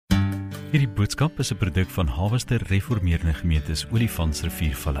Hierdie boodskap is 'n produk van Harvester Reformeerde Gemeentes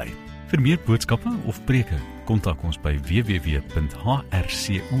Olifantsriviervallei. Vir meer boodskappe of preke, kontak ons by www.hrco.co.za.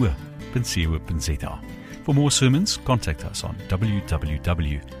 For more sermons, contact us on www.hrco.co.za.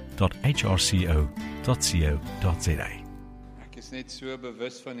 Ek is net so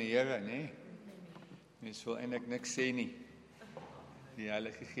bewus van die Here, nê? Mens wil eintlik niks sê nie. Die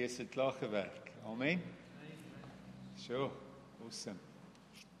Heilige Gees het klaar gewerk. Amen. So, awesome.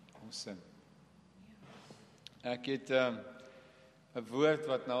 Ek het 'n woord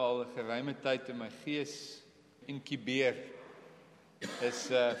wat nou al 'n geruime tyd in my gees inkubeer. Is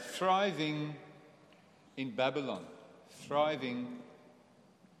thriving in Babylon. Thriving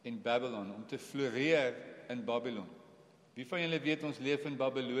in Babylon, om te floreer in Babylon. Wie van julle weet ons leef in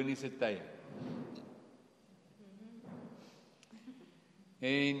Babyloniese tye?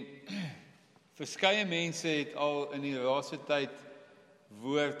 En verskeie mense het al in die laaste tyd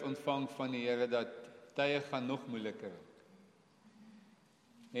woord ontvang van die Here dat tye gaan nog moeiliker raak.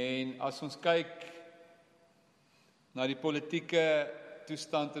 En as ons kyk na die politieke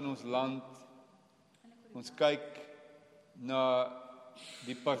toestand in ons land, ons kyk na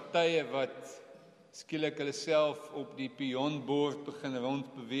die partye wat skielik hulle self op die pionbord begin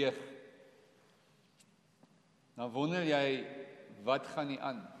rondbeweeg, dan wonder jy, wat gaan nie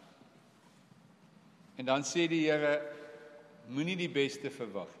aan? En dan sê die Here, moenie die beste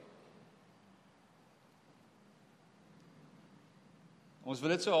verwag. Ons wil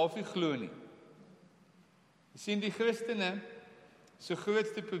dit so halfie glo nie. Jy sien, die Christene, se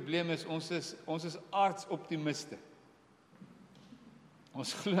grootste probleem is, ons is aardsoptimiste.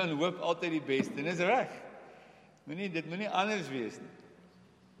 Ons glo en hoop altyd die beste, en dis reg. Dit moenie anders wees nie.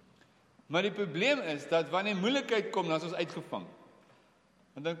 Maar die probleem is, dat wanneer moeilikheid kom, dan is ons uitgevang.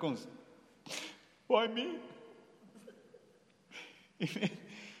 En dan kom ons, why me?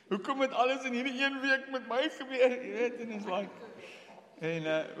 Hoekom het alles in hierdie 1 week met my gebeur? Jy weet, en is like, en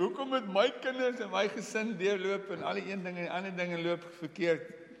hoekom het my kinders en my gesin deurloop, en alle een ding en die ander dinge loop verkeerd?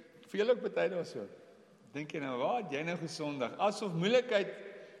 Vir julle ook baie daar so. Dink jy nou, waar het jy nou gesondig? Asof moeilikheid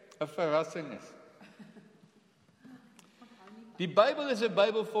 'n verrassing is. Die Bybel is 'n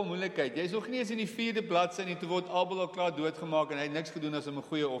Bybel vol moeilikheid. Jy is nog nie eens in die 4de bladsy nie, toe word Abel al klaar doodgemaak en hy het niks gedoen as om 'n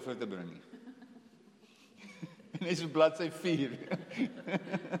goeie offer te bring nie. En hy is op bladsy 4.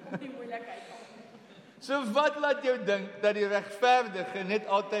 Die moeilikheid. So wat laat jou dink dat die regverdige net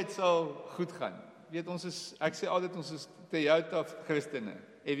altyd sal goed gaan? Weet, ek sê altyd, ons is Toyota Christene.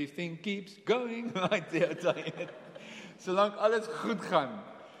 Everything keeps going right there. Solank alles goed gaan,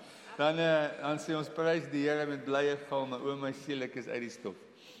 dan sê ons prys die Here met blye galme, o my siel, ek is uit die stof.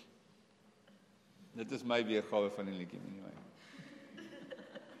 Dit is my weergawe van die liedjie.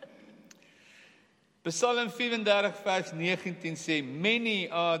 Psalm 34 vers 19 sê, many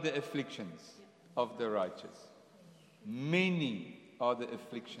are the afflictions of the righteous. Many are the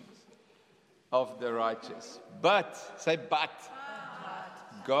afflictions of the righteous. But, say but,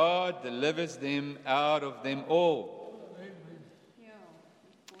 God delivers them out of them all.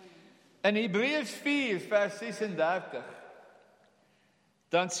 In Hebreërs 4 vers 36,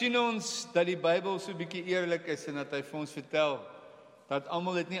 dan sien ons dat die Bybel so 'n bietjie eerlik is en dat hy vir ons vertel dat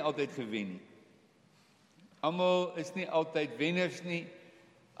almal dit nie altyd gewen nie. Almal is nie altyd wenners nie.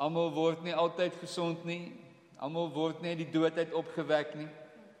 Almal word nie altyd gesond nie. Almal word nie uit die dood uit opgewek nie.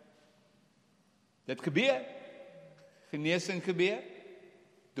 Dit gebeur. Genesing gebeur.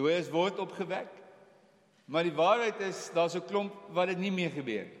 Dooies word opgewek. Maar die waarheid is, daar's 'n klomp wat dit nie meer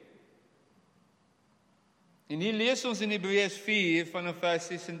gebeur nie. En hier lees ons in Hebreërs 4 vanaf vers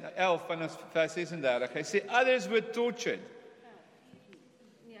 11 vanaf vers 36. Hy sê, others were tortured.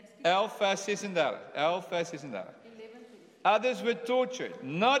 11 vers 36. Others were tortured,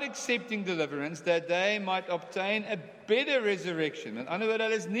 not accepting deliverance, that they might obtain a better resurrection. In ander woorde,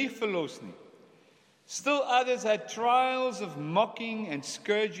 hulle is nie verlos nie. Still others had trials of mocking and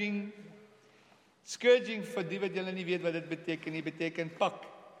scourging. Scourging, vir die wat julle nie weet wat dit beteken pak.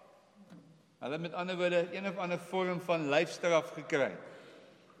 Hulle met ander woorde, een of ander vorm van lyfstraf gekry.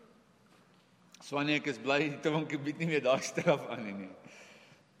 So wanneer ek is bly, die tronk bied nie meer daai straf aan nie.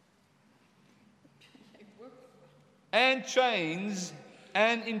 And chains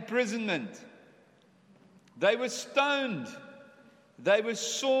and imprisonment. They were stoned. They were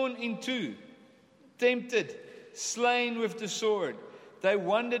sawn in two, tempted, slain with the sword. They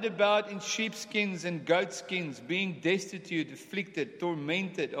wandered about in sheepskins and goatskins, being destitute, afflicted,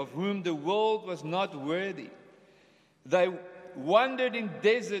 tormented, of whom the world was not worthy. They wandered in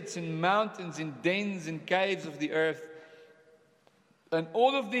deserts and mountains, in dens and caves of the earth. And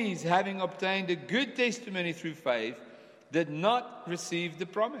all of these, having obtained a good testimony through faith, did not receive the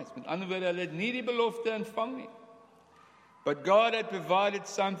promise. Met ander woorde, hulle het nie die belofte ontvang nie. But God had provided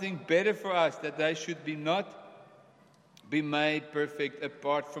something better for us, that they should not be made perfect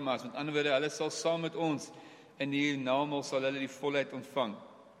apart from us. Met ander woorde, hulle sal saam met ons in die hiernamaal sal hulle die volheid ontvang.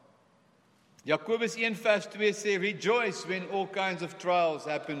 Jakobus 1 vers 2 sê, rejoice when all kinds of trials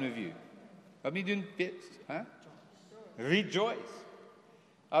happen with you. Wat moet jy doen? Huh? Rejoice.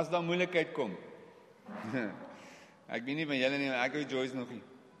 As daar moeilikheid kom. Ek weet nie van julle nie, maar ek rejoice nog nie.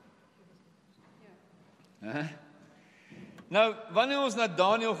 Huh? Nou, wanneer ons na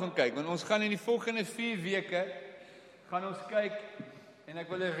Daniël gaan kyk, want ons gaan in die volgende 4 weke, gaan ons kyk, en ek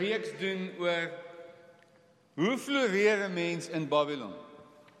wil 'n reeks doen oor, hoe floreer 'n mens in Babylon?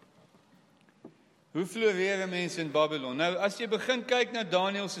 Hoe floreer 'n mens in Babylon? Nou, as jy begin kyk na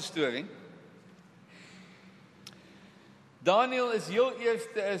Daniël se storie, Daniël is heel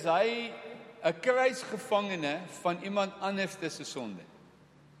eerste, is hy 'n kruisgevangene van iemand anders se sonde.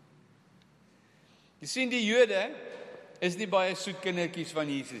 Jy sien, die Jode is nie baie soet kindertjies van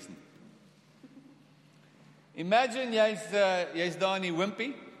Jesus nie. Imagine jy's daar in die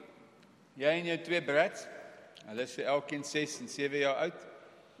wimpie, jy en jou 2 brats, hulle is vir elkeen 6 en 7 jaar oud,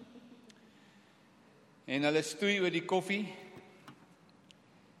 en hulle stoei oor die koffie,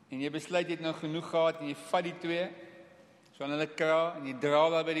 en jy besluit jy het nou genoeg gehad, en jy vat die 2, so aan hulle kra, en jy dra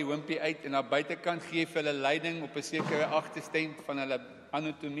daar by die wimpie uit, en aan buitekant gee vir hulle leiding op 'n sekere agterstand van hulle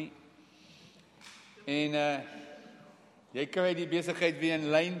anatomie. En jy kry die besigheid weer in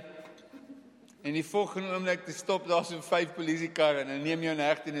lyn, en die volgende oomblik te stop, daar so 5 polisiekarre, en dan neem jou in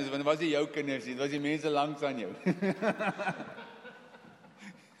hegtenis, want dit was nie jou kinders nie, dit was die mense langs aan jou.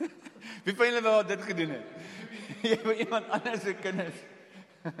 Wie van julle wat dit gedoen het? Jy wil iemand anders se kinders.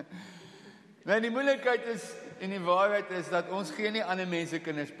 Nou, die moeilikheid is, en die waarheid is, dat ons gee nie ander mense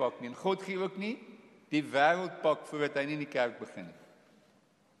kinders pak nie, en God gee ook nie die wêreld pak, voordat hy nie in die kerk begin het.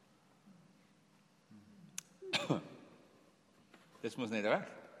 Dis mos net reg.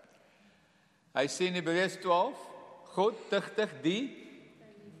 Hy sê in Hebreërs 12, God tugtig die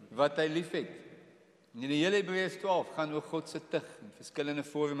wat hy lief het. En die hele Hebreërs 12 gaan oor God se tug, en verskillende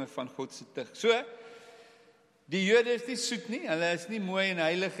vorme van God se tug. So, die Jode is nie soet nie, hulle is nie mooi en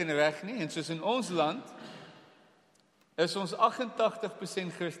heilig en reg nie, en soos in ons land, is ons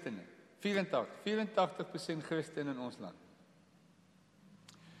 88% Christene, 84% Christene in ons land.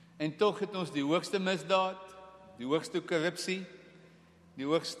 En tog het ons die hoogste misdaad, die hoogste korrupsie, die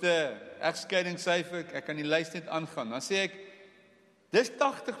hoogste egskeidingssyfer, ek kan die lys net aangaan, dan sê ek, dis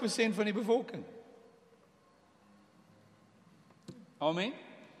 80% van die bevolking. Amen.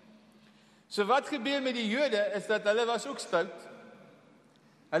 So wat gebeur met die Jode, is dat hulle was ook stout,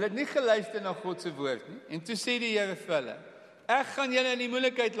 hulle het nie geluister na God se woord nie, en toe sê die Here vir hulle, ek gaan julle in die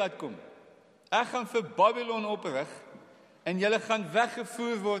moeilikheid laat kom, ek gaan vir Babylon oprig, en julle gaan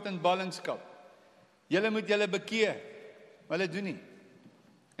weggevoer word in ballingskap, julle moet julle bekeer, maar hulle doen nie.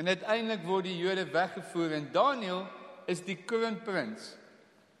 En uiteindelik word die Jode weggevoer, en Daniël is die kroonprins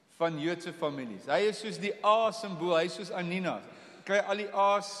van Joodse families. Hy is soos die A-simbool, hy is soos Anina, kry al die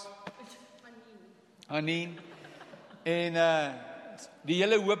A's, Anin, en die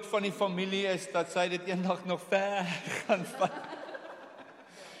hele hoop van die familie is, dat sy dit eendag nog ver gaan vat.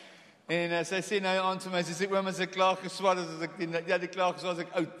 En sy sê nou aan vir my, sy sê, oom, as ek klaar geswat is, as ek die klaar geswat as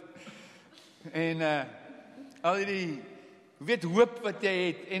ek oud. En al die, weet hoop wat jy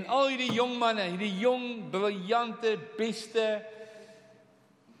het, en al die jong manne, die jong, briljante, beste,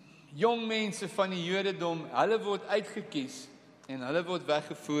 jong mense van die Jodendom, hulle word uitgekies, en hulle word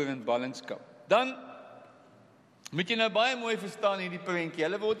weggevoer in ballingskap. Dan moet jy nou baie mooi verstaan hierdie prentjie,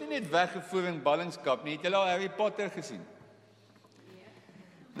 hulle word nie net weggevoer in ballingskap nie, het julle al Harry Potter gesien?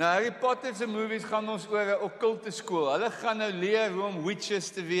 Nou, Harry Potter se movies gaan ons oor 'n okkulte skool, hulle gaan nou leer hoe om witches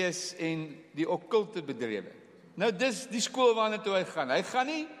te wees en die okkulte bedrywe. Nou, dis die skool waarna toe hy gaan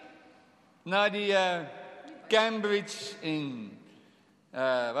nie na die Cambridge en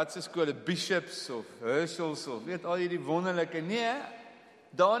wat se skole, Bishops of Herschels of weet al hierdie wonderlike, nee,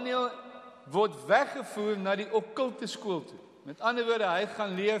 Daniël word weggevoer na die okkulte skool toe. Met ander woorde, hy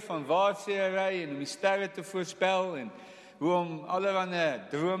gaan leer van waarseery en om die sterre te voorspel en hoe om allerlei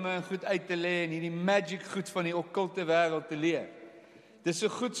drome en goed uit te lê en hierdie magic goed van die okkulte wêreld te leer. Dis so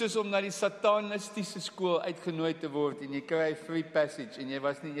goed soos om na die satanistiese skool uitgenooi te word en jy kry free passage en jy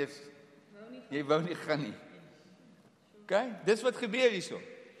was nie eers, jy wou nie gaan nie. Okay, dis wat gebeur hierso.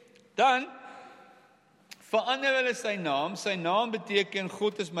 Dan verander hulle sy naam beteken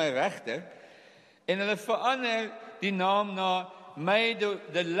God is my regter, en hulle verander die naam na May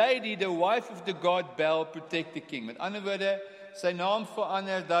the lady, the wife of the god Bel, protect the king. Met ander woorde, sy naam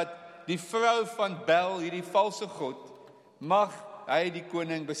verander dat die vrou van Bel, hierdie valse god, mag hy die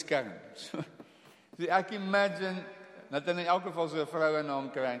koning beskerm. So ek imagine, dat in elk geval so 'n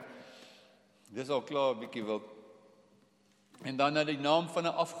vrouenaam kry, dis al klaar 'n bietjie wild. En dan na die naam van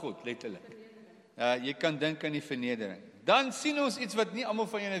 'n afgod, letterlik. Jy kan dink aan die vernedering. Dan sien ons iets wat nie almal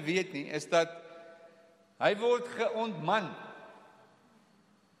van julle weet nie, is dat hy word geontman.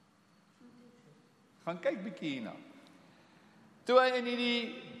 Gaan kyk bietjie hierna. Toe hy in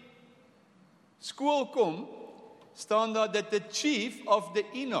hierdie skool kom, staan daar dat the chief of the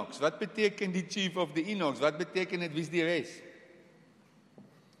eunuchs. Wat beteken die chief of the eunuchs? Wat beteken dit, wie is die res?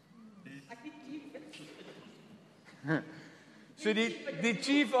 So die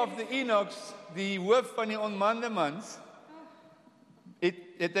chief of the eunuchs, die hoof van die onmande mans,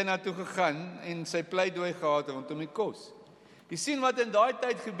 het hy na toe gegaan en sy pleidooi gehad rondom die kos. Jy sien wat in daai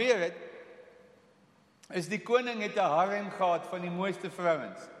tyd gebeur het, is die koning het 'n harem gehad van die mooiste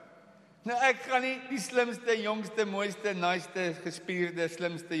vrouens. Nou ek gaan nie die slimste, jongste, mooiste, naaste, gespierde,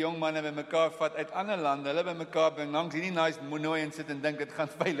 slimste jong manne bymekaar vat uit ander lande, hulle bymekaar bring, langs hierdie nice monooi en sit en dink dit gaan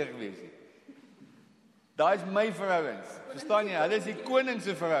veilig wees nie. Daai is my vrouens. Verstaan jy? Hulle is die koning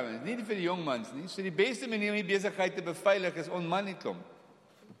se vrouens, nie vir die jong mans nie. So die beste manier om die besigheid te beveilig is onman die klomp.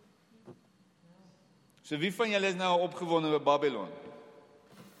 So wie van julle is nou opgewonde oor Babylon?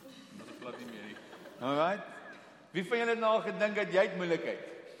 Dis glad nie meer nie. Alright. Wie van julle het nou gedink dat jy het moeilikheid?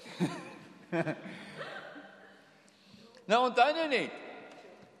 Nou onthou nou net,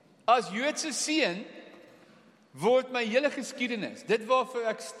 as Joodse seun word my hele geskiedenis, dit waarvoor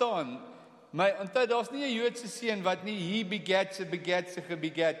ek staan, onthou daar's nie 'n Joodse seun wat nie he begat,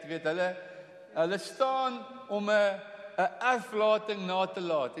 weet hulle staan om 'n erflating na te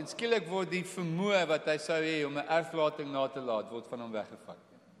laat, en skielik word die vermoë wat hy sou hê om 'n erflating na te laat, word van hom weggevat.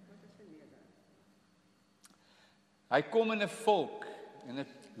 Hy kom in 'n volk, in 'n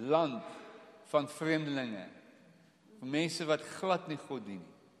land van vreemdelinge, van mense wat glad nie God dien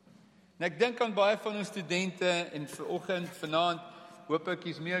nie. En ek dink aan baie van ons studente, en vanaand, hoop ek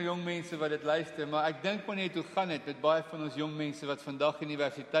is meer jong mense wat dit luister, maar ek dink wanneer jy toe gaan het, met baie van ons jong mense wat vandag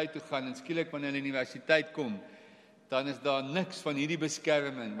universiteit toe gaan, en skielik wanneer hulle universiteit kom, dan is daar niks van hierdie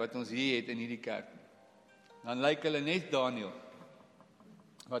beskerming wat ons hier het in hierdie kerk. Dan lyk hulle net Daniel,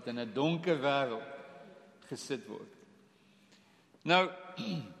 wat in 'n donker wêreld gesit word. Nou,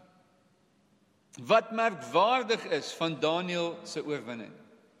 wat merkwaardig is van Daniel se oorwinning.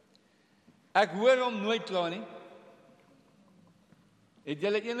 Ek hoor hom nooit klaar nie. Het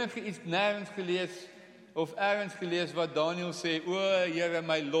julle enige iets nêrens gelees of ergens gelees wat Daniel sê, o Here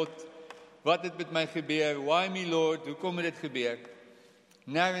my lot, wat het met my gebeur, why me Lord, hoekom het dit gebeur?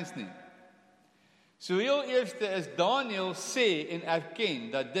 Nêrens nie. So heel eerste is Daniel sê en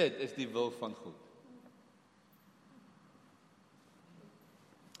erken dat dit is die wil van God.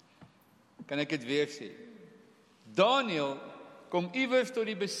 Kan ek dit weer sê? Daniel kom iewers tot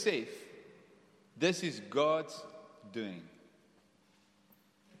die besef, this is God's doing.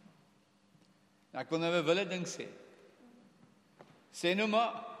 Ek wil nou 'n wille ding sê. Sê nou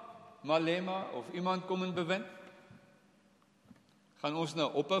maar, Malema of iemand kom en bewind. Gaan ons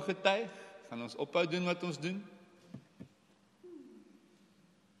nou ophou getuig? Gaan ons ophou doen wat ons doen?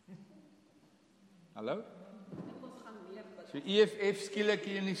 Hallo? So EFF skielik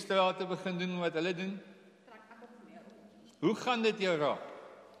hier in die strate begin doen wat hulle doen? Hoe gaan dit jou raak?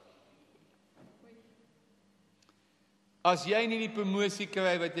 As jy nie die promosie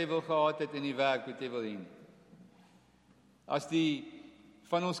kry wat jy wil gehad het in die werk wat jy wil hê nie. As die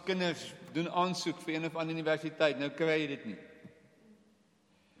van ons kinders doen aansoek vir een of ander universiteit, nou kry jy dit nie.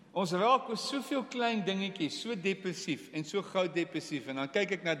 Ons raak oor soveel klein dingetjies, so depressief en so gou depressief, en dan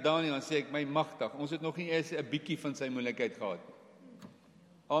kyk ek na Daniel en sê ek, my magtig, ons het nog nie eers 'n bietjie van sy moeilikheid gehad.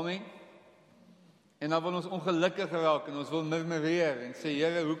 Amen. En dan wil ons ongelukkig raak en ons wil murmureer en sê,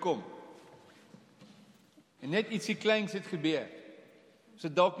 Here, hoekom? En net ietsie kleins het gebeur. Ons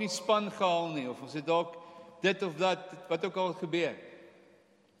het dalk nie span gehaal nie, of ons het dalk dit of dat, wat ook al gebeur.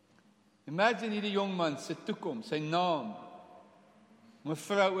 Imagine hierdie jong man se toekoms, sy naam, om 'n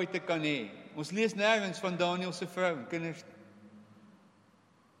vrou ooit te kan hê. Ons lees nêrens van Daniel se vrou en kinders.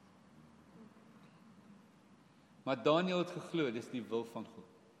 Maar Daniel het geglo, dis die wil van God.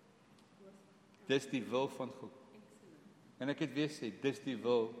 Dis die wil van God. En ek het weer sê, dis die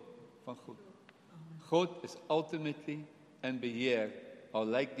wil van God. God is ultimately in beheer, al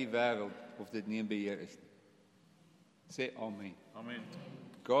lyk die wêreld of dit nie in beheer is nie. Sê amen. Amen.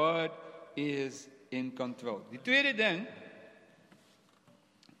 God is in control. Die tweede ding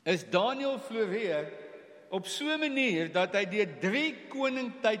is Daniel floreer op so 'n manier dat hy deur 3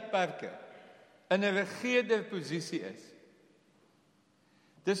 koningtydperke in 'n regerder posisie is.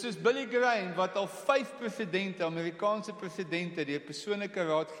 Dis soos Billy Graham, wat al 5 presidente, Amerikaanse presidente, die persoonlike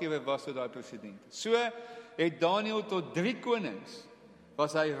raadgewer was tot daai presidente. So het Daniel tot 3 konings,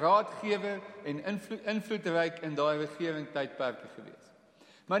 was hy raadgewer en invloedryk in daai regering tydperke gewees.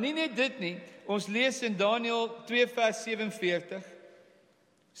 Maar nie net dit nie, ons lees in Daniel 2 vers 47,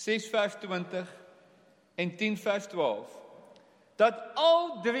 6 vers 20 en 10 vers 12, dat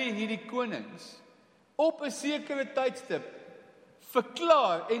al 3 hierdie konings op 'n sekere tydstip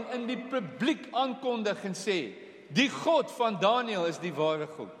verklaar en in die publiek aankondig en sê, die God van Daniel is die ware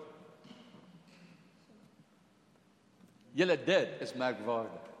God. Julle, dit is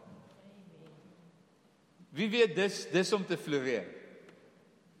merkwaardig. Wie weet, dis om te floreer.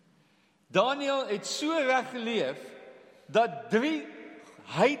 Daniel het so reg geleef, dat 3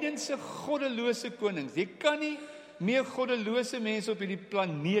 heidense goddelose konings, jy kan nie meer goddelose mense op hierdie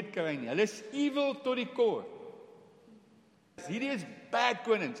planeet kry nie, hulle is evil tot die core. Hierdie is bad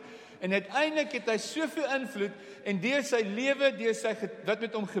konings, en uiteindelik het hy soveel invloed, en deur sy lewe, wat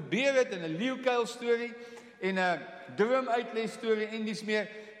met hom gebeur het, in 'n leeukuil storie, en 'n droomuitles storie, en dis meer,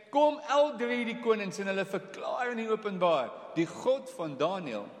 kom al 3 die konings, en hulle verklaar in die openbaar, die God van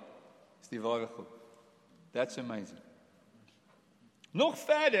Daniel, is die ware God. That's amazing. Nog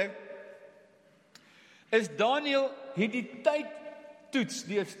verder, is Daniel het die tyd toets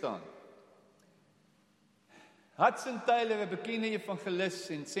deurstaan. Hudson Taylor, 'n bekende evangelis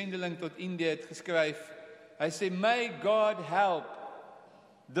en sendeling tot Indië, het geskryf, hy sê, may God help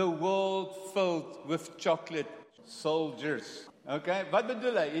the world filled with chocolate soldiers. Okay, wat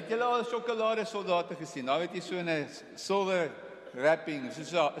bedoel hy? Het julle al sjokolade soldate gesien? Nou het jy so 'n silver wrapping,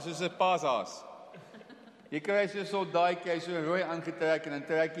 soos 'n paashaas. Jy kry so 'n soldaatjie, hy so rooi aangetrek, en dan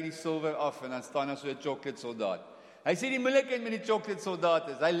trek jy die silwer af, en dan staan daar so 'n chocolate soldaat. Hy sê die moeilikheid met die chocolate soldaat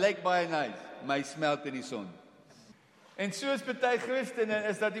is, hy lyk baie nice, maar hy smelt in die son. En soos party Christene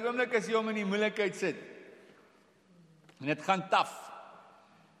is dat die oomblik as jy hom in die moeilikheid sit, en dit gaan taf,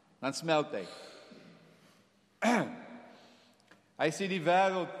 dan smelt hy. Hy sê die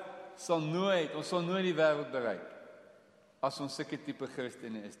wêreld ons sal nooit die wêreld bereik, as ons sulke tipe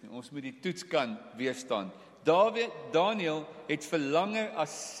Christene is nie. Ons moet die toets kan weerstaan. Daniel het vir langer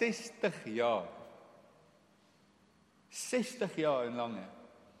as 60 jaar, 60 jaar en langer,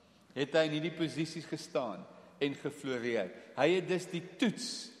 het hy in hierdie posisies gestaan, en gefloreer. Hy het dus die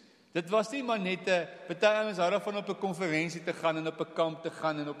toets. Dit was nie maar net 'n, party ouens hou daarvan op 'n konferensie te gaan, en op 'n kamp te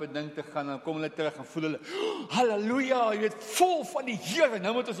gaan, en op 'n ding te gaan, en dan kom hulle terug en voel hulle, halleluja, jy weet, vol van die Here,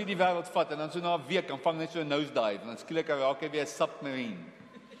 nou moet ons hierdie wêreld vat, en dan so na 'n week, dan vang net so 'n nosedive, en dan skielik raak hy weer 'n submarine.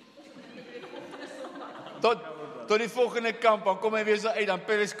 Tot die volgende kamp, dan kom hy weer so uit, dan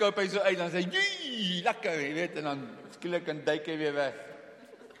periscope hy so uit, dan sê, jee, lekker, jy weet, en dan skielik en duik hy weer weg.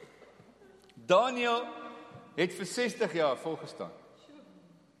 Daniel het vir 60 jaar volgestaan.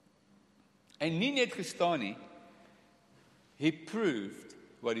 En nie net gestaan nie, he proved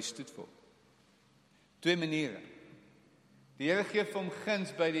what he stood for. 2 maniere. Die Here gee vir hom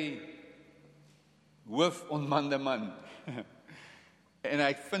guns by die hoofonmande man. En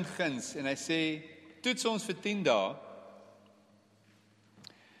hy vind guns, en hy sê, toets ons vir 10 dae,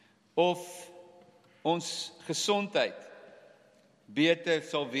 of ons gesondheid beter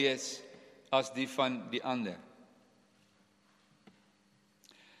sal wees as die van die ander.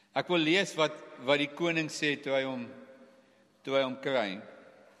 Ek wil lees wat die koning sê toe hy hom kry.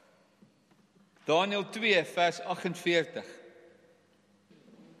 Daniel 2 vers 48.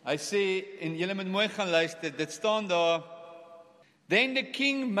 Hy sê, en julle moet mooi gaan luister, dit staan daar, then the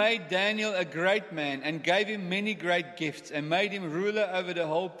king made Daniel a great man and gave him many great gifts and made him ruler over the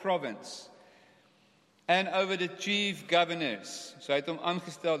whole province and over the chief governors. So hy het hom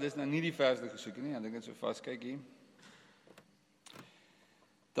aangestel, dis nou nie die vers wat ek gesoek nie, ek dink dit so vas kyk hier.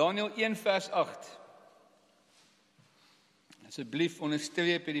 Daniel 1 vers 8. Asseblief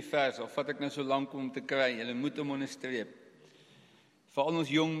onderstreep hierdie vers, al vat ek nou so lank om te kry, julle moet hom onderstreep. Veral ons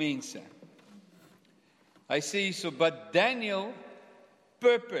jong mense. Hy sê so, but Daniel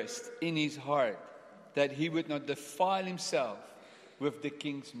purposed in his heart that he would not defile himself with the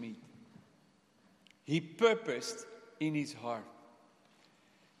king's meat. He purposed in his heart.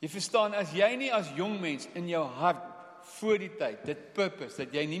 Jy verstaan, as jy nie as jong mens in jou hart voor die tyd, dit purpose,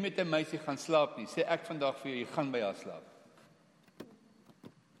 dat jy nie met 'n meisie gaan slaap nie, sê ek vandag vir jou, jy gaan by haar slaap.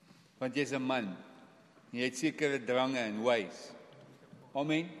 Want jy's 'n man, jy het sekere drange en ways.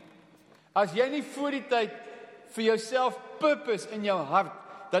 Amen. As jy nie voor die tyd vir jouself purpose in jou hart,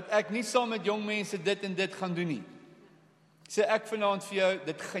 dat ek nie saam met jong mense dit en dit gaan doen nie, sê ek vanaand vir jou,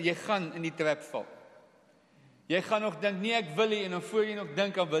 jy gaan in die trap val. Jy gaan nog dink, nee ek wil nie, en dan voor jy nog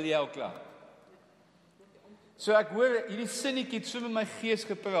dink, dan wil jy al klaar. So ek hoor, hierdie sinnetjie het so met my gees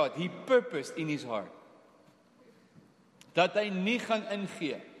gepraat, he purposed in his heart, dat hy nie gaan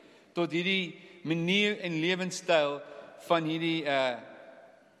ingee tot hierdie manier en lewenstyl van hierdie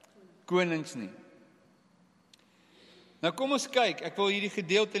konings nie. Nou kom ons kyk, ek wil hierdie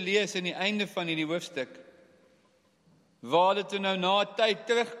gedeelte lees in die einde van hierdie hoofstuk, waar hulle toe nou na 'n tyd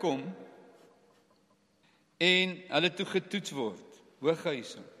terugkom, en hulle toe getoets word. Hoor gou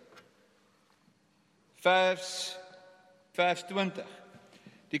hierso. Vers 20.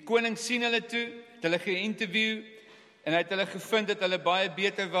 Die koning sien hulle toe, het hulle ge-interview, en hy het hulle gevind dat hulle baie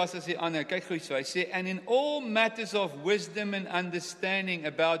beter was as die ander. Kyk gou hierso, hy sê, and in all matters of wisdom and understanding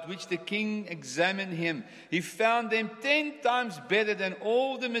about which the king examined him, he found them 10 times better than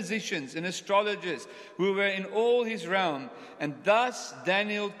all the musicians and astrologers who were in all his realm, and thus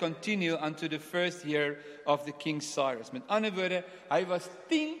Daniel continued unto the first year of the king Cyrus. Met ander woorde, hy was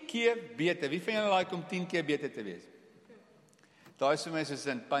 10 keer beter. Wie van julle like om 10 keer beter te wees? Daar is vir my soos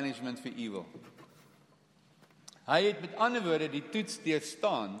 'n punishment for evil. Hy het met ander woorde die toets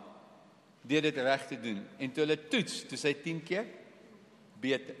deurstaan deur dit reg te doen. En toe hulle toets, toe sy 10 keer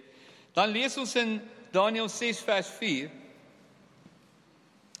beter. Dan lees ons in Daniël 6 vers 4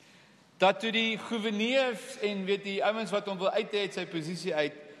 dat toe die gouverneurs en die ouens wat hom wil uit het sy posisie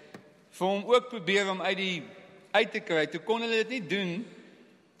uit, vir hom ook probeer om uit te kry, toe kon hulle dit nie doen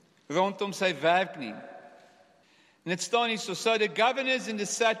rondom sy werk nie. En dit staan hier so the governors and the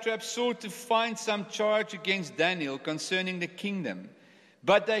satraps sought to find some charge against Daniel concerning the kingdom,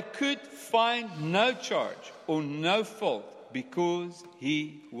 but they could find no charge or no fault because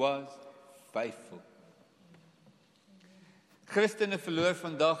he was faithful. Christene verloor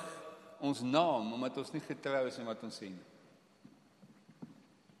vandag ons naam omdat ons nie getrou is in wat ons sê nie.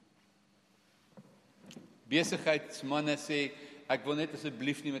 Besigheidsmanne sê, ek wil net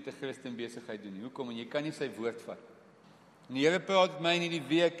asseblief nie met 'n Christen besigheid doen nie. Hoekom? En jy kan nie sy woord vat. En die Here praat met my in hierdie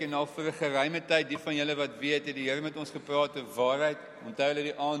week en al vir 'n geruime tyd, die van julle wat weet, het die Here met ons gepraat oor waarheid. Onthou hulle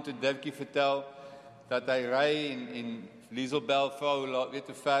die aand toe Dirkie vertel dat hy ry en Lieselbel vra, weet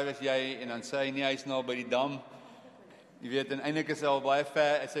hoe ver is jy? En dan sê hy nie, hy's nou by die dam. Jy weet, en eintlik is hy al baie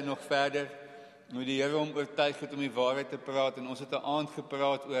ver, is hy nog verder. Nou die Here hom oortuig het om die waarheid te praat en ons het 'n aand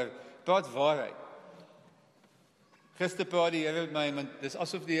gepraat oor praat waarheid. Gister praat die Here met my, want dis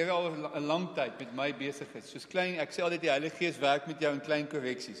asof die Here al 'n lang tyd met my besig is. Soos klein, ek sê altyd die Heilige Gees werk met jou in klein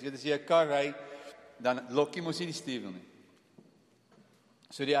korreksies. Weet as jy 'n kar ry, dan lok jy mos nie die stuur nie.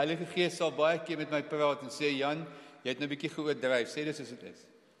 So die Heilige Gees sal baie keer met my praat en sê, Jan, jy het nou 'n bietjie geoordryf, sê dit soos dit is.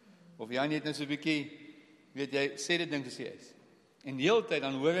 Of Jan, jy het nou so 'n bietjie, weet jy, sê dit ding soos dit is. En die hele tyd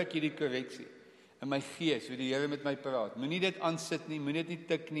dan hoor ek hierdie korreksie in my gees, hoe die Here met my praat. Moenie dit aansit nie, moenie dit nie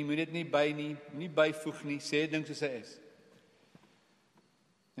tik nie, moenie dit nie by nie, moenie byvoeg nie, sê dit ding soos hy is.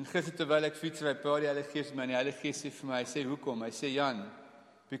 En gister terwyl ek fiets ry, praat die Heilige Gees met my, en die Heilige Gees sê vir my, hy sê, hoekom? Hy sê, Jan,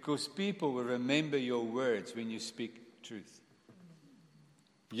 because people will remember your words when you speak truth.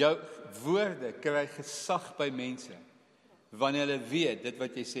 Jou woorde kry gesag by mense, wanneer hulle weet, dit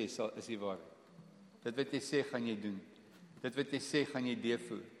wat jy sê, is die waarheid. Dit wat jy sê, gaan jy doen. Dit wat jy sê, gaan jy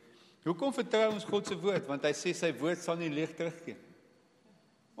deurvoer. Hoekom vertrou ons God se woord? Want hy sê sy woord sal nie leeg terugkeer.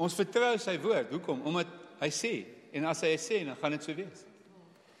 Ons vertrou sy woord. Hoekom? Omdat hy sê. En as hy sê, dan gaan dit so wees.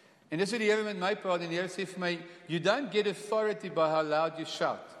 En dis hoe die Here met my praat en die Here sê vir my, you don't get authority by how loud you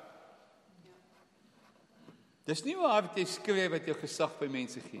shout. Dis nie hoe hard jy skree wat jou gesag by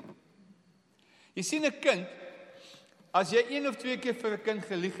mense gee. Jy sien 'n kind, as jy 1 of 2 keer vir 'n kind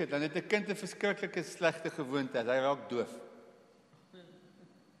gelieg het, dan het 'n kind 'n verskriklike slegte gewoonte, hy raak doof.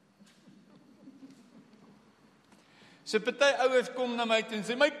 So party ouers kom na my toe en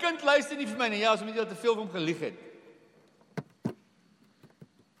sê, my kind luister nie vir my nie, ja, as omdat jy al te veel vir hom gelieg het.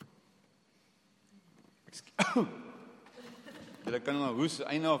 Julle kan maar hoes,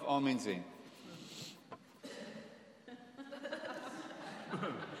 einde of amen sê.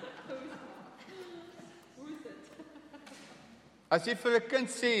 As jy vir 'n kind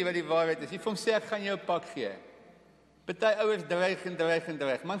sê wat die waarheid is, jy vir hom sê ek gaan jou 'n pak gee. Party ouers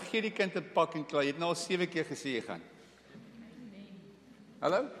dreig. Man, gee die kind 'n pak en klaar. Jy het nou al 7 keer gesê jy gaan.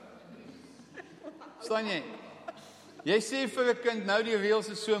 Hallo? Staan jy? Jy sê vir 'n kind nou die reëls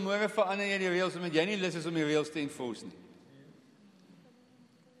is so, môre verander jy die reëls omdat jy nie lus is om die reëls te enforce nie.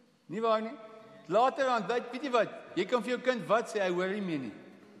 Nie waar nie? Later aan, weet jy wat? Jy kan vir jou kind wat sê, hy hoor nie meer nie.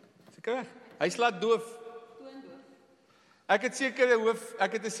 Seker reg. Hy slaat doof. Ek het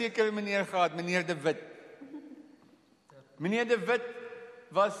 'n sekere meneer gehad, meneer De Wit. Meneer De Wit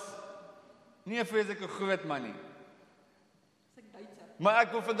was nie 'n vreeslike groot man nie. Maar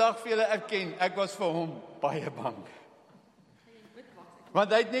ek wil vandag vir julle erken, ek was vir hom baie bang.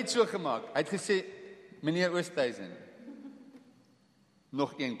 Want hy het net so gemaak. Hy het gesê, Meneer Oosthuizen.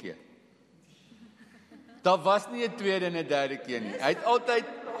 Nog een keer. Daar was nie 'n tweede en 'n derde keer nie. Hy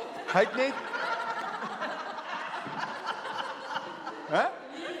het net Hè?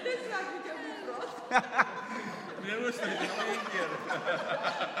 Dis wat ek met jou moet praat. Meneer Oosthuizen, nog een keer.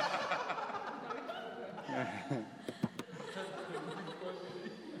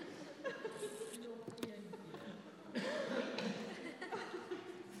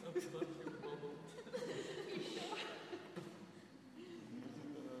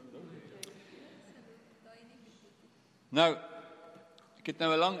 Nou, ek het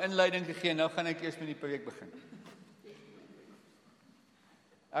nou 'n lang inleiding gegee, nou gaan ek eers met die preek begin.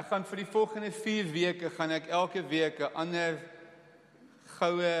 Ek gaan vir die volgende 4 weke, gaan ek elke week 'n ander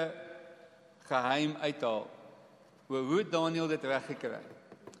goue geheim uithaal oor hoe Daniël dit reggekry het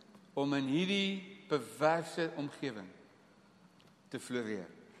om in hierdie perverse omgewing te floreer.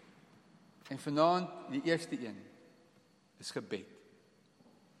 En vanaand, die eerste een, is gebed.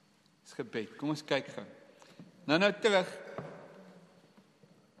 Is gebed. Kom ons kyk gou. Nou terug,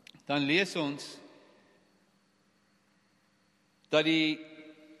 dan lees ons dat die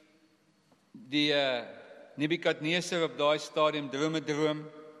Nebukadneser op daai stadium droom.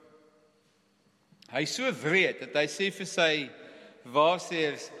 Hy is so wreed dat hy sê vir sy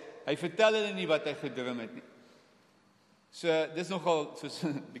waarsêers, hy vertel hulle nie wat hy gedroom het nie. So dis nogal soos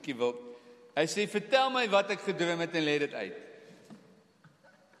 'n bietjie wild. Hy sê vertel my wat ek gedroom het en lê dit uit.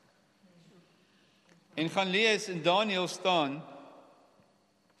 En gaan lees in Daniël staan,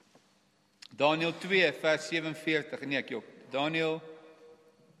 Daniël 2 vers 47, nee ek jok, Daniël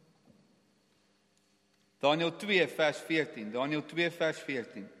 2 vers 14, Daniël 2 vers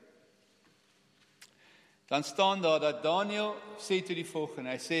 14. Dan staan daar dat Daniël sê toe die volgende,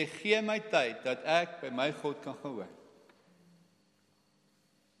 hy sê, gee my tyd dat ek by my God kan gehoor.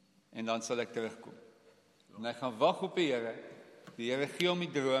 En dan sal ek terugkom. En hy gaan wag op die Here gee hom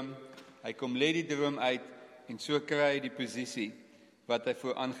die droom, hy kom lê die droom uit, en so kry hy die posisie wat hy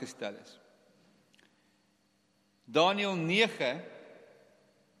voor aangestel is. Daniël 9,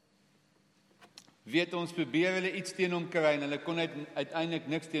 weet ons, probeer hulle iets teen hom kry, en hulle kon uiteindelik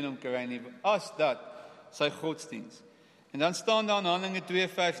niks teen hom kry nie, as dat sy godsdiens. En dan staan daar in Handelinge 2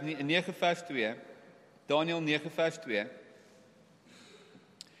 vers 9 vers 2, Daniël 9 vers 2,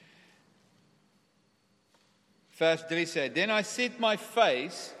 Verse 3 said, Then I set my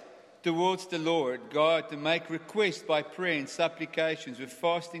face towards the Lord God to make request by prayer and supplications with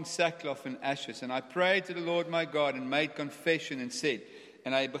fasting, sackcloth and ashes. And I prayed to the Lord my God and made confession and said,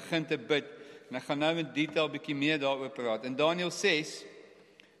 en hy begin te bid, en ek gaan nou in detail bietjie meer daaroor praat. In Daniel 6,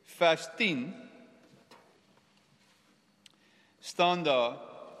 vers 10, staan daar,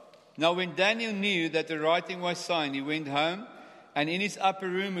 Now when Daniel knew that the writing was signed, he went home, and in his upper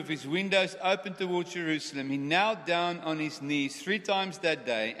room with his windows open towards Jerusalem, he knelt down on his knees 3 times that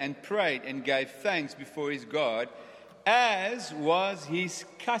day and prayed and gave thanks before his God, as was his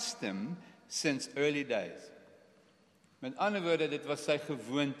custom since early days. Met ander woorde, dit was sy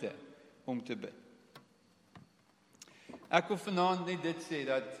gewoonte om te bid. Ek wil vanaand net dit sê,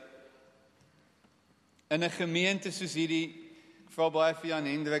 dat in 'n gemeente soos hierdie, ek vra baie vir Jan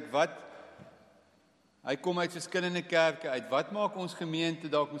Hendrik, hy kom uit verskillende kerke uit. Wat maak ons gemeente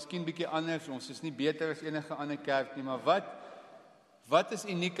dalk miskien bietjie anders? Ons is nie beter as enige ander kerk nie, maar wat is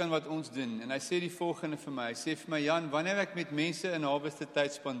uniek aan wat ons doen? En hy sê die volgende vir my. Hy sê vir my, Jan, wanneer ek met mense in Harvester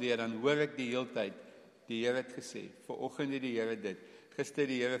tyd spandeer, dan hoor ek die hele tyd, die Here het gesê, vanoggend het die Here dit, gister het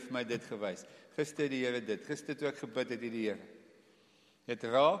die Here vir my dit gewys, gister het die Here dit, gister toe ek gebid het die Here. Dit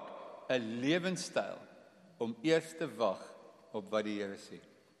raak 'n lewenstyl om eers te wag op wat die Here sê.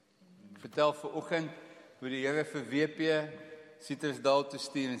 Ek vertel vanoggend hoe die Here vir WP Citrusdal toe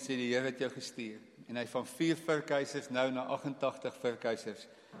stuur en sê die Here het jou gestuur. En hy van 4 vurkhuisers nou na 88 vurkhuisers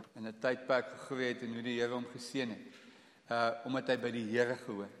in 'n tydperk gegroei het en hoe die Here hom geseën het. Omdat hy by die Here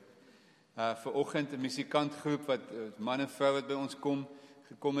gehoor. Vanoggend 'n musikantgroep wat man en vrou wat by ons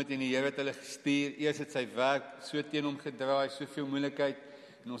gekom het en die Here het hulle gestuur. Eers het sy werk so teen hom gedraai, soveel moeilikheid,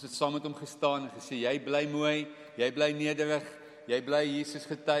 en ons het saam met hom gestaan en gesê, jy bly mooi, jy bly nederig, jy bly Jesus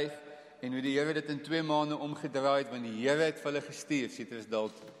getuig, en hoe die Here dit in 2 maande omgedraai het, want die Here het vir hulle gestuur, Citrusdal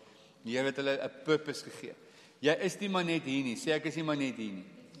toe. Die Here het hulle 'n purpose gegee. Jy is nie maar net hier nie, sê ek is nie maar net hier nie.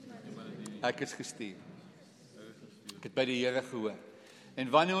 Ek is gestuur. Ek het by die Here gehoor. En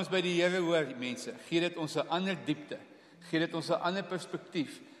wanneer ons by die Here hoor, mense, gee dit ons 'n ander diepte, gee dit ons 'n ander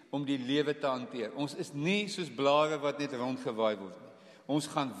perspektief om die lewe te hanteer. Ons is nie soos blare wat net rondgewaai word nie. Ons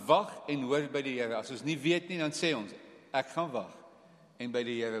gaan wag en hoor by die Here. As ons nie weet nie, dan sê ons, ek gaan wag en by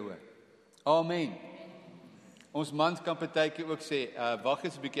die Here hoor. Amen. Ons mans kan partykeer ook sê, wag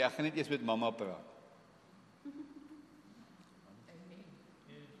eens 'n bietjie, ek gaan net eers met mamma praat.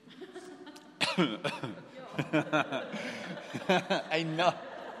 I know.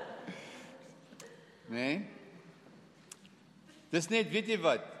 Nee? Dis net, weet jy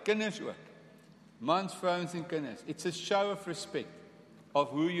wat, kinders ook. Mans, vrouens en kinders. It's a show of respect of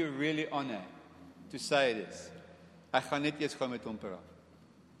who you really honor to say this. Ek gaan net eers gou met hom praat.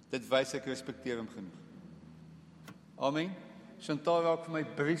 Dit wys ek respekteer hom genoeg. Amen. Chantal raak vir my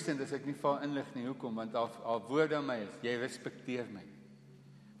briesend as ek nie vir haar inlig nie. Hoekom? Want haar woorde aan my is, jy respekteer my.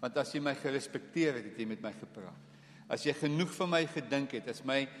 Want as jy my gerespekteer het, het jy met my gepraat. As jy genoeg van my gedink het, as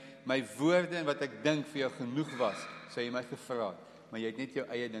my woorde en wat ek dink vir jou genoeg was, sou jy my gevra het. Maar jy het net jou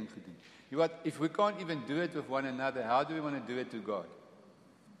eie ding gedoen. You know what? If we can't even do it with one another, how do we want to do it to God?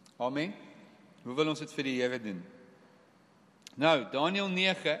 Amen. Hoe wil ons dit vir die Here doen? Nou, Daniël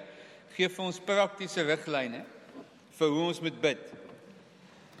 9 gee vir ons praktiese riglyne vir hoe ons moet bid.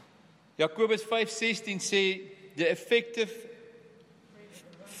 Jakobus 5:16 sê, the effective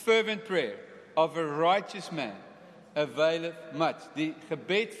fervent prayer of a righteous man availeth much. Die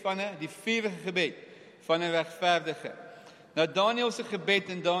gebed die vurige gebed van 'n regverdige. Nou Daniël se gebed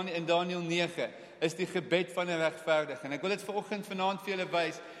in Daniël 9 is die gebed van 'n regverdige. En ek wil dit vanaand vir julle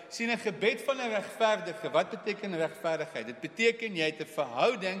wys. Sien 'n gebed van 'n regverdige. Wat beteken regverdigheid? Dit beteken jy het 'n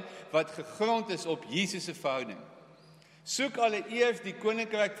verhouding wat gegrond is op Jesus se verhouding. Soek alleeers die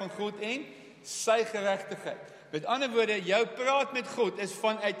koninkryk van God en sy geregtigheid. Met ander woorde, jou praat met God is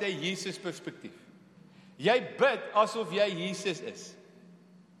vanuit 'n Jesus perspektief. Jy bid asof jy Jesus is.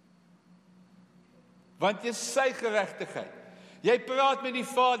 Want jy is sy geregtigheid. Jy praat met die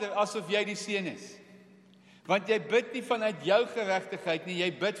Vader asof jy die Seun is. Want jy bid nie vanuit jou geregtigheid nie,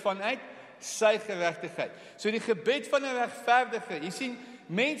 jy bid vanuit sy geregtigheid. So die gebed van 'n regverdige, jy sien,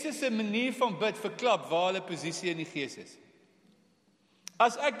 mense se manier van bid verklap waar hulle posisie in die gees is.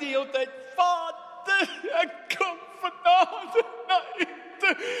 As ek die hele tyd, Vader, ek kom vanaand na U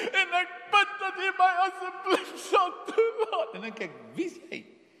toe, en ek bid dat U my asseblief sal toelaat. En dan kyk, wie is jy?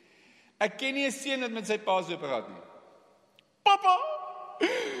 Ek ken nie 'n seun wat met sy pa so praat nie. Papa,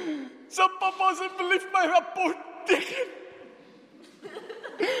 sal papa asseblief my rapport teken?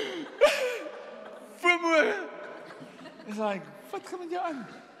 Vermoe. It's like, wat gaan met jou aan?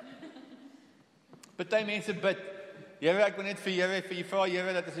 Party mense bid, Here, ek wil net vir jy vra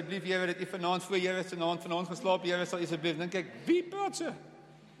Here, dat asseblief Here, dat U vanaand voor Here se naam vanaand geslaap, Here, sal asseblief, dan kyk, wie praat so?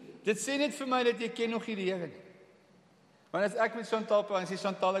 Dit sê net vir my dat jy ken nog nie die Here nie. Want as ek met Chantal praat, en sê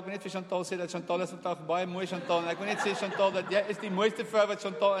Chantal, ek wil net vir Chantal sê dat Chantal is vandag baie mooi, Chantal, en ek wil net sê Chantal, dat jy is die mooiste vrou wat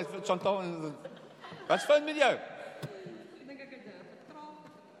Chantal is, wat's fout met jou?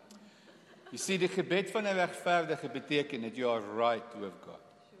 You see, die gebed van 'n regverdige beteken that you are right with God.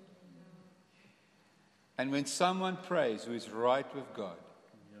 And when someone prays who is right with God,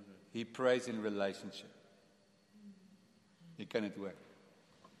 he prays in relationship. Jy kan dit hoor.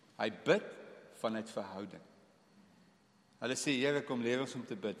 Hy bid vanuit verhouding. Hulle sê, Here, kom leer ons om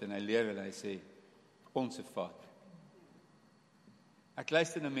te bid, en hy leer hulle, hy sê, Onse Vader. Ek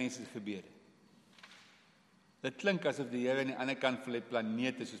luister na mense se gebede. Dit klink asof die Here aan die ander kant van die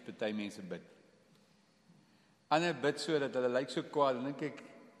planeet is, soos party mense bid. Ander bid so, dat hulle lyk so kwaad, en dink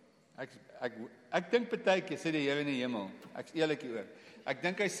ek dink partykeer, sê die Here in die hemel, ek is eerlik hieroor, ek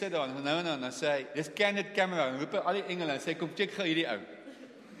dink hy sit daar, en nou, dan sê hy, dis candid camera, en roep al die engele, en sê, kom check gou hierdie ou.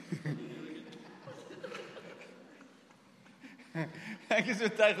 Ek is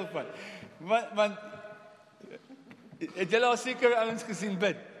oortuig van, want het julle al seker ouens gesien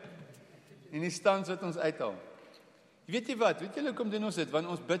bid, en die stands wat ons uithaal. Weet jy wat, weet julle hoekom doen ons dit, want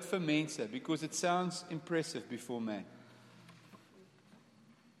ons bid vir mense, because it sounds impressive before man.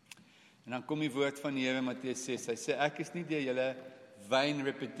 En dan kom die woord van die Here Matteus 6, hy sê, ek is nie deur julle vain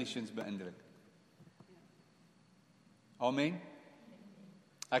repetitions beïndruk. Amen.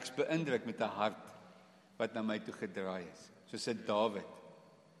 Ek is beïndruk met 'n hart wat na my toe gedraai is, soos Dawid.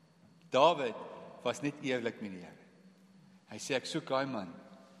 Dawid was net eerlik met die Here. Hy sê, ek soek daai man,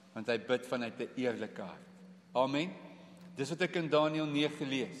 want hy bid vanuit 'n eerlike hart. Amen. Dis wat ek in Daniël 9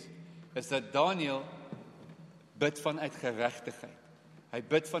 lees, is dat Daniël bid vanuit geregtigheid. Hy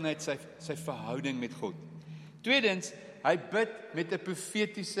bid vanuit sy verhouding met God. Tweedens, hy bid met 'n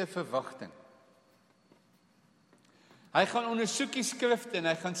profetiese verwagting. Hy gaan ondersoek die skrifte en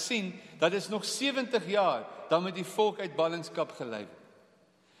hy gaan sien, dat is nog 70 jaar, dan moet die volk uit ballingskap gelei word.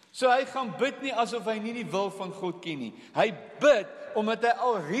 So hy gaan bid nie asof hy nie die wil van God ken nie. Hy bid omdat hy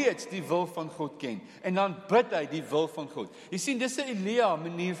alreeds die wil van God ken. En dan bid hy die wil van God. Jy sien, dis 'n Elia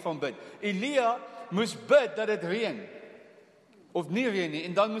manier van bid. Elia moes bid dat dit reën. Of nie reën nie.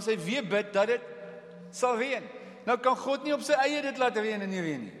 En dan moes hy weer bid dat dit sal reën. Nou kan God nie op sy eie dit laat reën en nie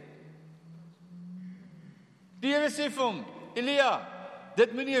reën nie. Die Here sê vir hom, Elia,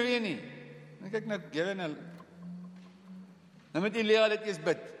 dit moet nie reën nie. Dan kyk nou, Here nou. Nou moet Elia dit eers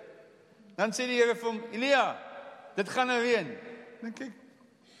bid. Dan sê die Here vir hom, Elia, dit gaan nou reën. Dan kyk,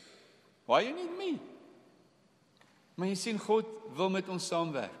 why you need me? Maar jy sien, God wil met ons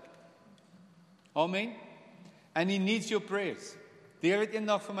saamwerk. Amen. And he needs your prayers. Die Here het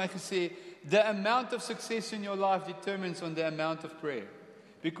eendag vir my gesê, the amount of success in your life determines on the amount of prayer.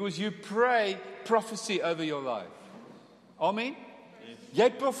 Because you pray prophecy over your life. Amen. Jy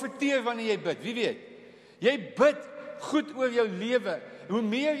profeteer wanneer jy bid, wie weet? Jy bid goed oor jou lewe. Hoe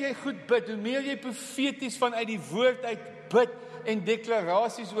meer jy goed bid, hoe meer jy profeties vanuit die woord uit bid en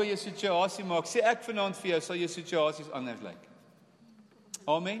deklarasies oor jou situasie maak. Sê ek vanaand vir jou, sal jou situasies anders lyk.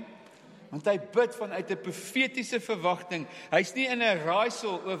 Amen. Want hy bid vanuit 'n profetiese verwagting. Hy's nie in 'n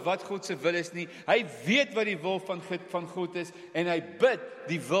raaisel oor wat God se wil is nie. Hy weet wat die wil van God is en hy bid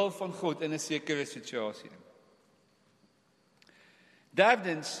die wil van God in 'n sekere situasie.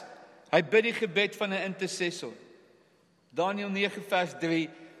 Derdens, hy bid die gebed van 'n intercessor. Daniël 9 vers 3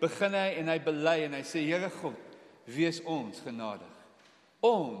 begin hy en hy bely en hy sê, Here God, wees ons genadig.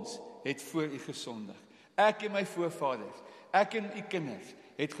 Ons het voor U gesondig. Ek en my voorvaders, ek en U kinders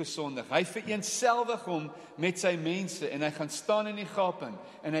het gesondig. Hy vereenselwig hom met sy mense en hy gaan staan in die gaping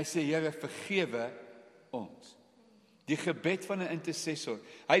en hy sê, Here, vergewe ons. Die gebed van 'n intercessor.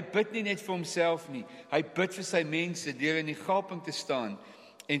 Hy bid nie net vir homself nie, hy bid vir sy mense deur in die gaping te staan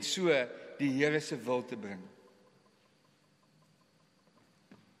en so die Here se wil te bring.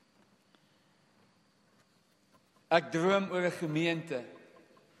 Ek droom oor 'n gemeente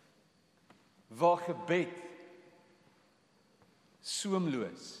waar gebed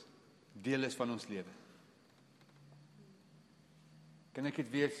soemloos deel is van ons lewe. Kan ek dit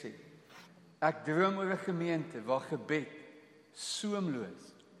weer sê? Ek droom oor 'n gemeente waar gebed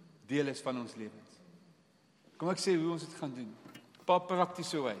soemloos deel is van ons lewens. Kom ek sê hoe ons dit gaan doen. 'n Paar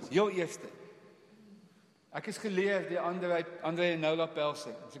praktiese wys. Heel eerste. Ek is geleer deur Andre en Noula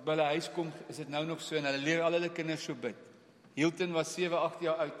Pelse. As ek by hulle huis kom, is dit nou nog so en hulle leer al hulle kinders so bid. Hilton was 7-8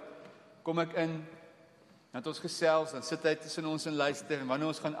 jaar oud. Kom ek in, dan het ons gesels, dan sit hy tussen ons en luister en wanneer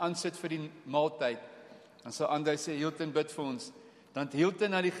ons gaan aansit vir die maaltyd, dan sal Andre sê Hilton bid vir ons. Dan het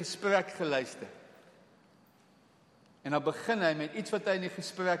Hilton na die gesprek geluister. En dan begin hy met iets wat hy in die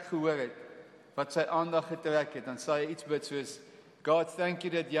gesprek gehoor het, wat sy aandag getrek het. Dan sal hy iets bid soos, God, thank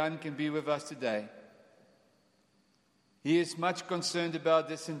you that Jan can be with us today. He is much concerned about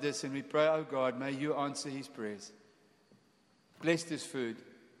this and this, and we pray, oh God, may you answer his prayers. Bless this food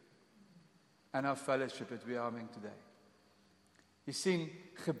and our fellowship that we are having today. Jy sien,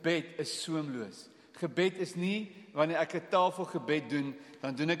 gebed is soemloos. Gebed is nie, wanneer ek 'n tafelgebed doen,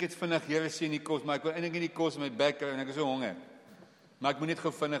 dan doen ek dit vinnig, Here sien die kos, maar ek wil eintlik nie die kos in my bek kry en ek is so honger. Maar ek moet net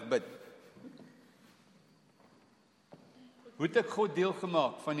gou vinnig bid. Hoe het ek God deel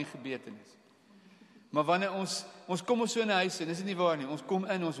gemaak van die gebetenis? Maar wanneer ons kom so in 'n huis en dis nie waar nie, ons kom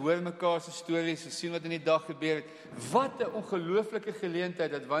in, ons hoor mekaar se stories, ons sien wat in die dag gebeur het. Wat 'n ongelooflike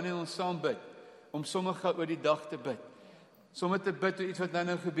geleentheid dat wanneer ons saam bid, om sommer gou oor die dag te bid. Sommer te bid oor iets wat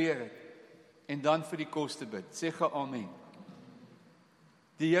nou gebeur het. En dan vir die kos te bid. Sê gou amen.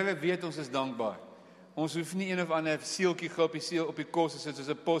 Die Here weet ons is dankbaar. Ons hoef nie een of ander seeltjie gou op die kos te sit soos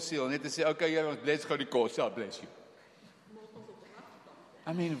 'n possiel net te sê, okay Here, ons bless gou die kos. Ja, bless you.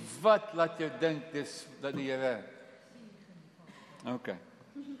 I mean, wat laat jou dink dis dat die Here? Okay.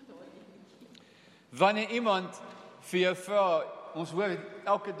 Wanneer iemand vir jou vra, ons hoor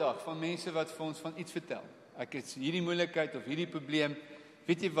elke dag van mense wat vir ons van iets vertel. Ek het hierdie moeilikheid of hierdie probleem.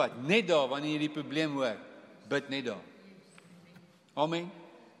 Weet jy wat? Net daar wanneer jy die probleem hoor, bid net daar. Amen.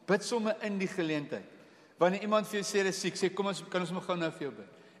 Bid sommer in die geleentheid. Wanneer iemand vir jou sê dis siek, sê kom ons kan ons maar gou nou vir jou bid.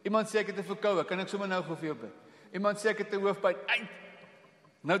 Iemand sê ek het 'n verkoue, kan ek sommer nou gou vir jou bid. Iemand sê ek het 'n hoofpyn,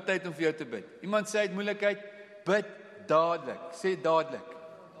 nou tyd om vir jou te bid. Iemand sê hy het moeilikheid, bid dadelik. Sê dadelik.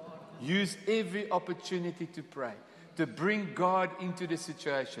 Use every opportunity to pray, to bring God into the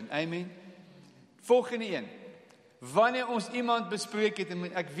situation. Amen. Volgende een. Wanneer ons iemand bespreek het,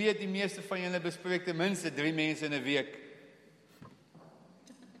 en ek weet die meeste van julle bespreek ten minste 3 mense in 'n week.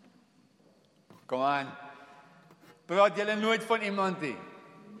 Kom aan. Praat julle nooit van iemand nie?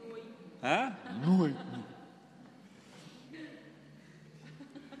 Nooit. Nooit.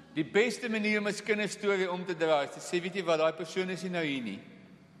 Die beste manier om 'n kinderstorie om te draai is te sê, weet jy wat, daai persoon is nie nou hier nie.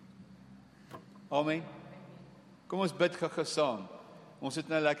 Amen. Kom ons bid gou saam. Ons het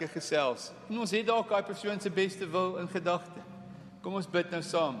nou lekker gesels. En ons het dalk daai persoon se beste wil in gedagte. Kom ons bid nou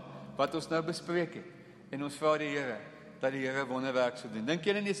saam wat ons nou bespreek het. En ons vra die Here dat die Here wonderwerk sal doen. Dink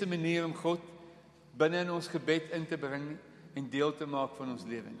julle nie is 'n manier om God binne in ons gebed in te bring en deel te maak van ons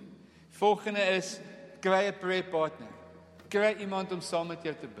lewe nie? Volgende is, kry 'n prayer partner. Kry iemand om saam met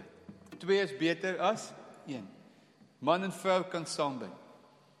jou te bid. 2 is beter as 1. Man en vrou kan saam bid.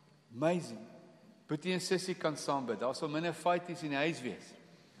 Amazing. Boetie en sussie kan saam bid. Daar sal minder fighties in die huis wees.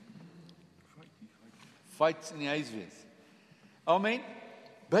 Fights in die huis wees. Amen.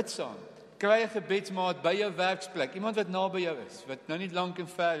 Bid saam. Kry 'n gebedsmaat by jou werksplek. Iemand wat naby jou is, wat nou nie lank en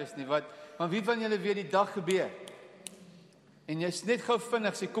ver is nie. Maar wie van julle weet die dag gebeur? En jy's net gou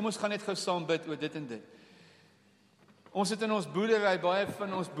vinnig sê, kom ons gaan net gou saam bid oor dit en dit. Ons het in ons boerdery, baie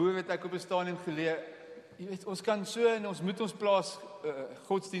van ons boere het ek op 'n stadium geleer, jy weet, ons kan so en ons moet ons plaas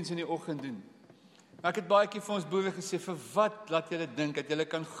godsdiens in die oggend doen. Maar ek het baie keer vir ons boere gesê, vir wat laat julle dink dat julle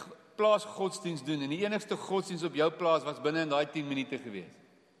kan plaas godsdiens doen en die enigste godsdiens op jou plaas was binne in daai 10 minute gewees.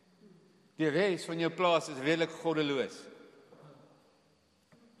 Die res van jou plaas is redelik goddeloos.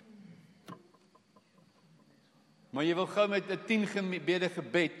 Maar jy wil gou met 'n 10 gebede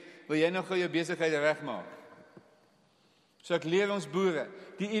gebed, wil jy nou gou jou besigheid regmaak. So ek leer ons boere,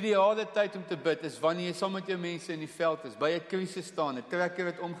 die ideale tyd om te bid is wanneer jy saam met jou mense in die veld is, by 'n krisis staan, 'n trekker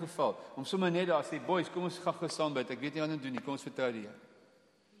het omgeval, om sommer net daar sê, boys, kom ons gaan saam bid, ek weet nie wat om doen nie, kom ons vertrou die Here.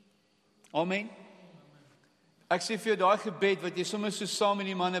 Amen. Ek sê vir jou daai gebed wat jy sommer so saam met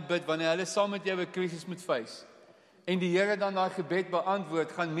die manne bid, wanneer hulle saam met jou 'n krisis moet face, en die Here dan daai gebed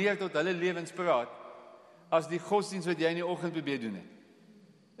beantwoord, gaan meer tot hulle lewens praat, as die godsdiens wat jy in die oggend probeer doen het.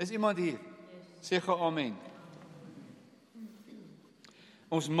 Is iemand hier? Sê gou amen.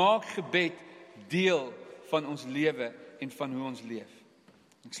 Ons maak gebed deel van ons lewe en van hoe ons leef.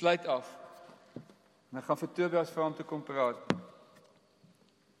 Ek sluit af. En ek gaan vir Tobias vra om te kom praat.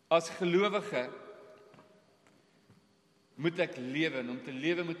 As gelowige moet ek lewe, en om te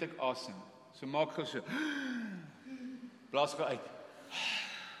lewe moet ek asem. So maak gou so. Blaas gou uit.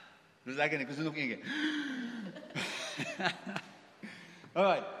 Dis lekker, ek doen nog een keer.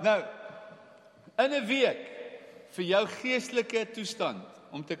 Alright, nou, in 'n week, vir jou geestelike toestand,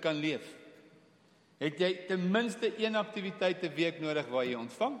 om te kan leef, het jy ten minste een aktiwiteit 'n week nodig waar jy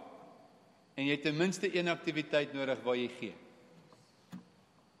ontvang, en jy het ten minste een aktiwiteit nodig waar jy gee.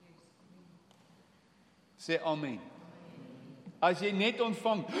 Sê amen. As jy net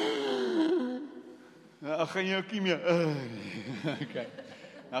ontvang, dan gaan jy ook nie meer, okay,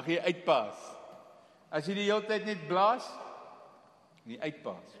 dan gaan jy uitpaas. As jy die hele tyd net blaas, nie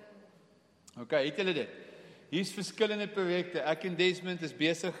uitpaas. Okay, het julle dit? Hier is verskillende projekte. Ek en Desmond is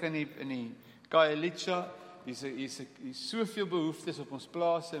besig in die Khayelitsha. Hier is soveel behoeftes op ons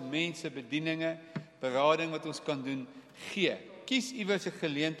plase, mense, bedieninge, berading wat ons kan doen. Gee. Kies iewers 'n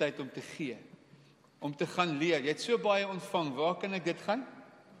geleentheid om te gee. Om te gaan leer. Jy het so baie ontvang. Waar kan ek dit gaan?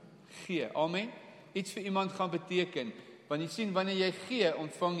 Gee. Amen. Iets vir iemand gaan beteken. Want jy sien, wanneer jy gee,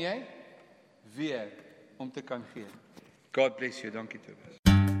 ontvang jy weer om te kan gee. God bless you. Dankie Tobias.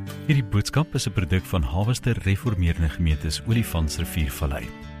 Hierdie boodskap is 'n produk van Harvester Reformeerde Gemeentes Olifantsriviervallei.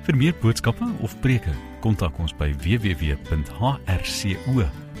 Vir meer boodskappe of preke, kontak ons by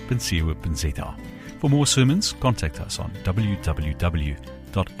www.hrco.co.za. For more sermons, contact us on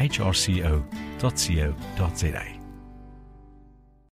www.hrco.co.za.